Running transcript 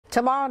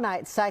Tomorrow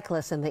night,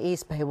 cyclists in the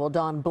East Bay will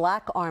don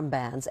black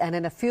armbands and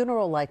in a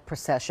funeral-like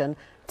procession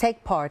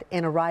take part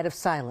in a ride of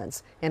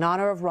silence in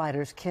honor of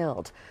riders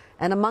killed.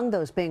 And among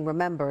those being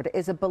remembered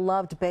is a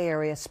beloved Bay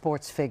Area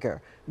sports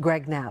figure,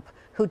 Greg Knapp,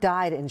 who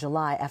died in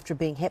July after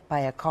being hit by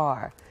a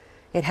car.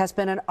 It has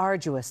been an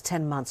arduous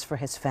 10 months for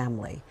his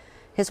family.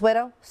 His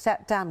widow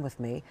sat down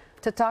with me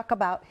to talk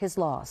about his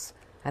loss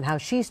and how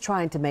she's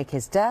trying to make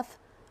his death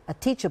a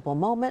teachable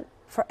moment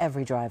for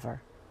every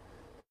driver.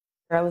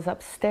 I was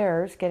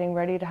upstairs getting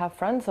ready to have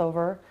friends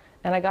over,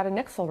 and I got a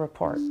Nixle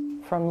report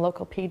from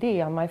local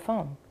PD on my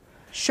phone.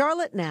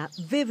 Charlotte Knapp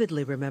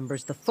vividly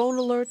remembers the phone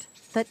alert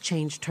that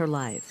changed her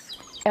life.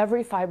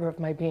 Every fiber of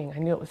my being, I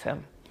knew it was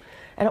him.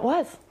 And it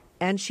was.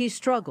 And she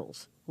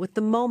struggles with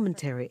the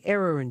momentary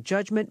error in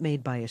judgment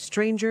made by a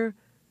stranger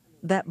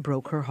that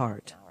broke her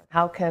heart.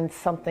 How can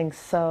something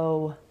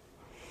some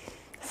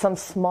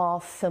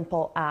small,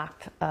 simple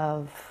act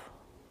of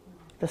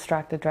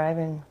distracted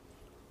driving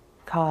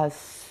cause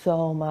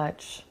so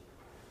much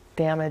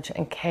damage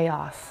and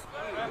chaos?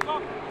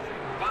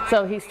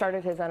 So he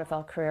started his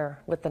NFL career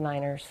with the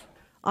Niners.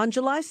 On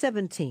July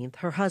 17th,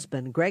 her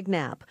husband, Greg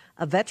Knapp,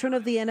 a veteran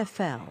of the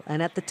NFL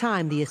and at the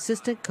time the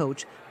assistant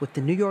coach with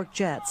the New York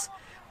Jets,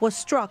 was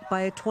struck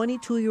by a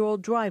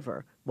 22-year-old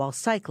driver while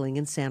cycling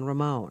in San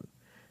Ramon.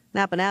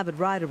 Knapp, an avid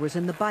rider, was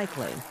in the bike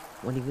lane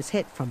when he was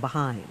hit from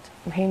behind.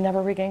 He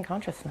never regained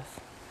consciousness,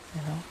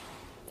 you know.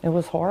 It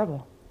was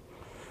horrible.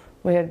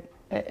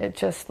 It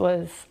just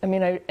was, I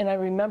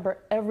remember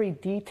every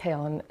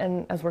detail,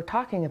 and as we're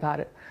talking about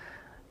it,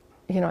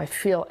 you know, I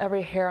feel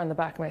every hair on the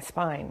back of my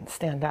spine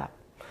stand up.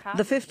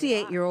 The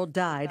 58-year-old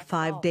died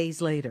 5 days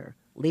later,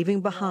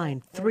 leaving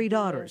behind 3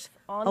 daughters,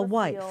 a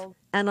wife,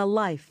 and a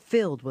life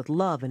filled with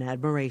love and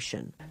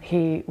admiration.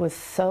 He was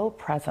so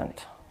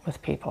present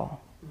with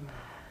people,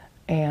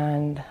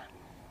 and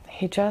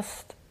he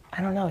just,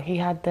 I don't know, he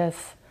had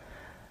this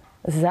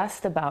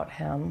zest about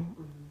him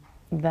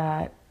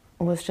that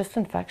was just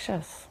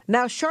infectious.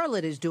 Now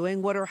Charlotte is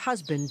doing what her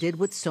husband did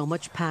with so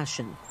much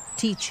passion,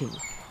 teaching,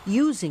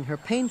 using her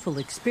painful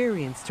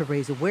experience to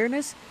raise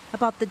awareness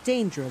about the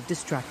danger of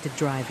distracted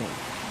driving.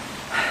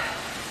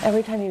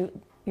 Every time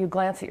you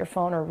glance at your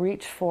phone or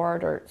reach for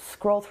it or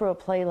scroll through a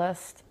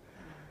playlist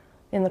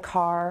in the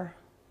car,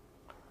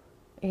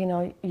 you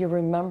know, you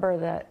remember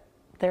that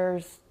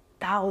there's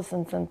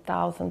thousands and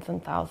thousands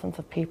and thousands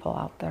of people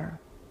out there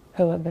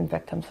who have been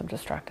victims of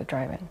distracted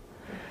driving.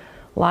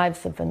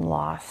 Lives have been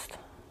lost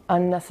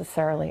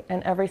unnecessarily,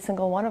 and every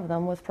single one of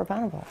them was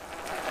preventable.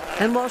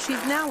 And while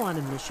she's now on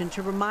a mission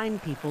to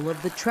remind people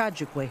of the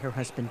tragic way her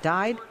husband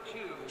died,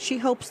 she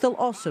hopes they'll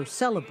also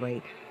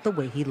celebrate the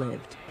way he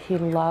lived. He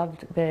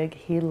loved big,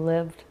 he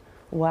lived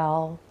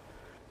well.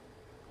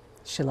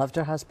 She loved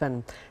her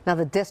husband. Now,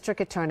 the district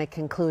attorney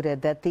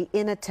concluded that the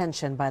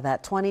inattention by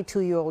that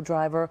 22-year-old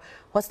driver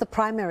was the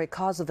primary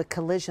cause of the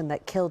collision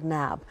that killed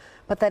Knapp,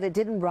 but that it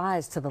didn't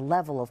rise to the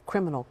level of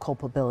criminal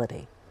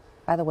culpability.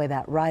 By the way,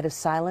 that ride of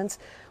silence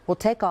will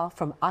take off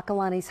from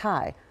Acalanes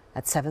High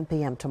at 7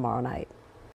 p.m. tomorrow night.